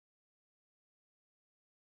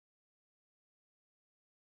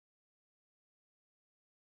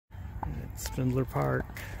Spindler Park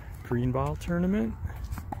greenball tournament.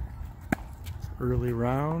 Early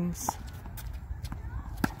rounds.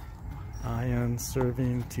 Ian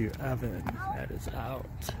serving to Evan. That is out.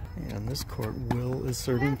 And this court, Will is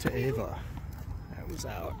serving to Ava. That was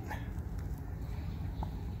out.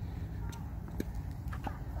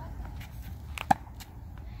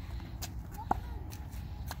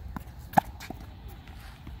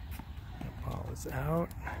 That ball is out.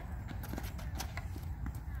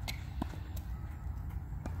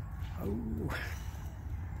 Oh.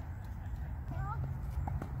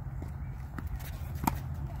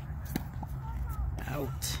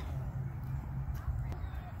 Out.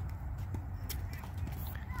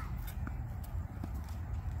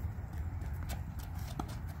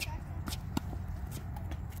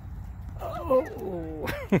 Oh.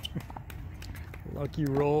 Lucky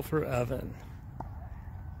roll for Evan.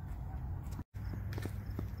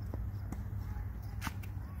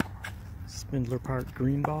 Spindler Park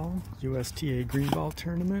Greenball, USTA Greenball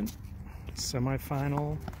Tournament,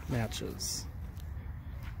 semifinal matches.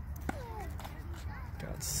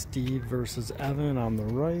 Got Steve versus Evan on the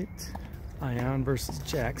right, Ian versus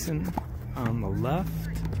Jackson on the left.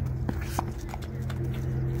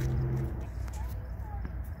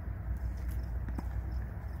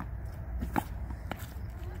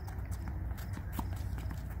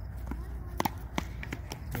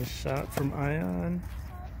 Nice shot from Ian.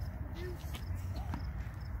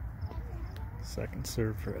 Second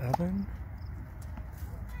serve for Evan.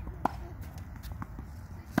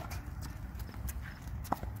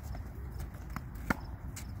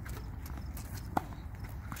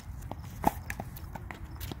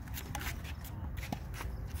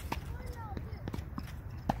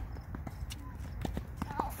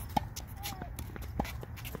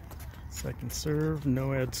 Second serve,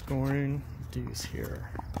 no ad scoring, deuce here.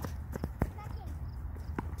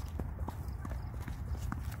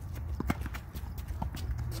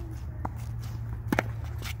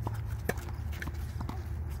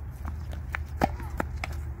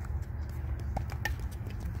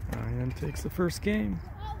 Ian takes the first game.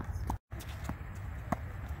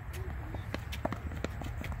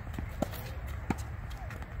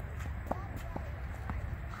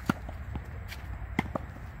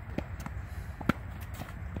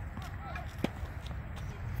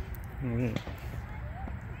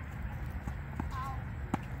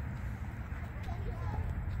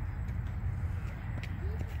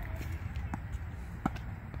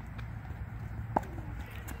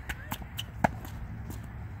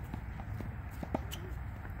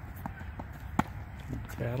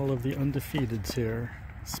 Battle of the undefeateds here.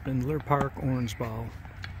 Spindler Park Orange Ball.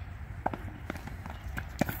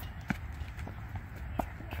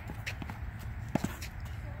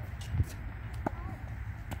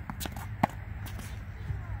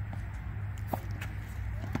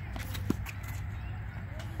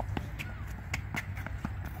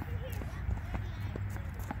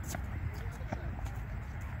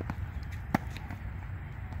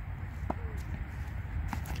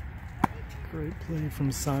 Great play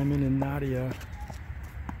from Simon and Nadia.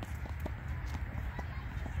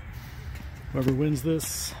 Whoever wins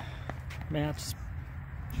this match is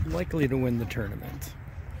likely to win the tournament.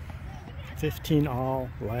 15 all,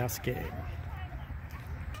 last game.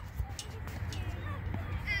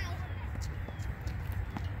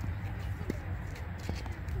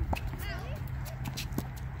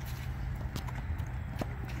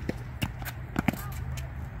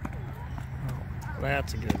 Oh,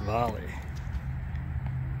 that's a good volley.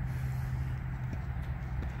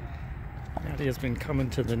 Nadia's been coming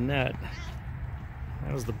to the net.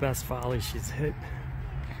 That was the best volley she's hit.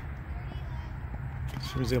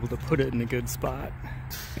 She was able to put it in a good spot.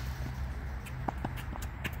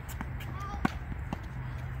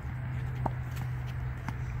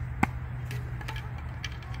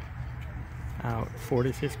 Out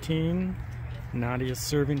 40-15. Nadia's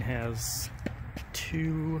serving has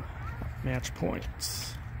 2 match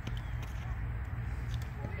points.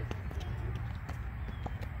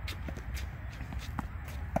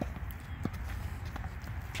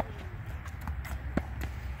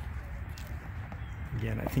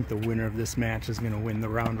 Again, I think the winner of this match is going to win the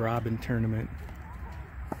round robin tournament.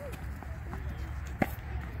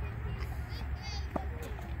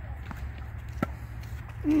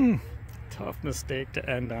 Tough mistake to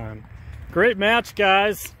end on. Great match,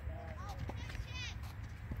 guys.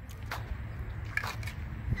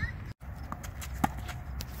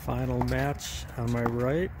 Final match on my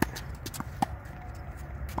right.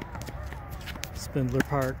 Spindler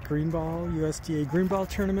Park Greenball, USTA Greenball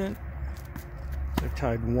Tournament. They're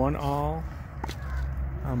tied 1 all.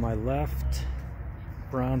 On my left,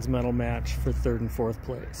 bronze medal match for 3rd and 4th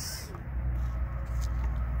place.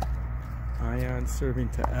 Ion serving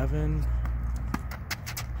to Evan.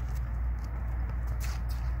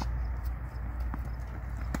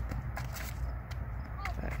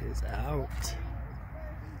 That is out.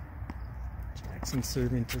 Jackson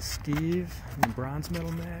serving to Steve in the bronze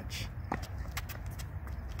medal match.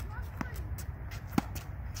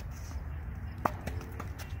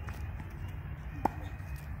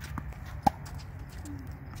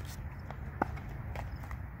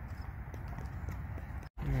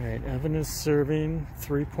 Alright, Evan is serving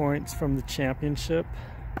 3 points from the championship.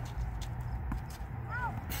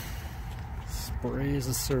 Sprays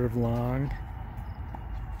a serve long.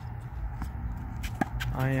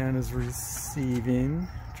 Ion is receiving,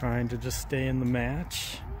 trying to just stay in the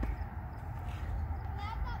match.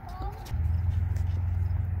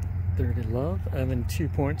 30 love. Evan 2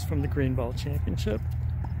 points from the green ball championship.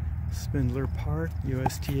 Spindler Park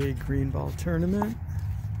USTA green ball tournament.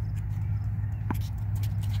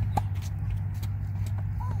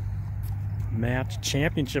 Match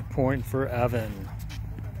championship point for Evan.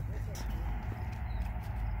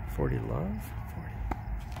 40 love.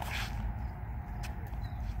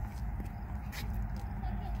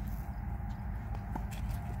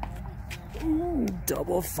 40. Ooh,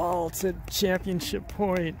 double faults at championship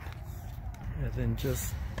point. Evan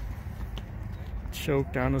just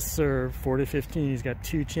choked on a serve. 40-15. He's got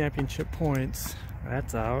 2 championship points.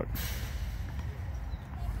 That's out.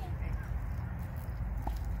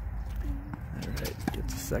 Alright,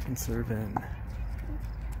 gets a second serve in.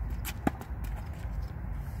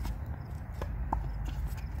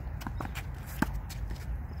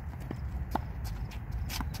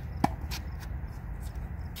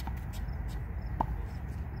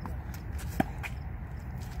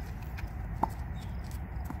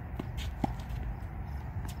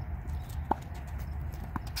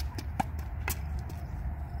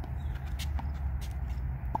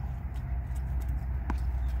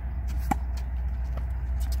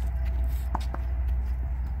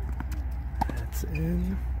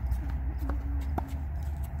 In.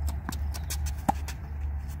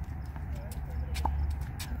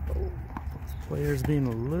 Oh, players being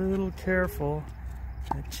a little careful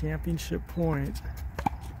at championship point.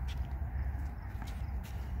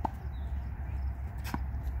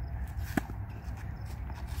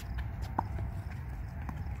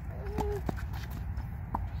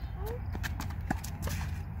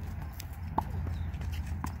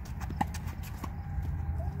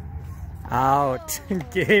 Out.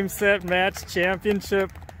 Game, set, match,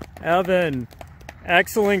 championship. Evan.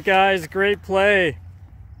 Excellent, guys. Great play.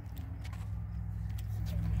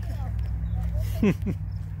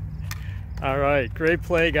 All right. Great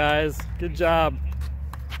play, guys. Good job.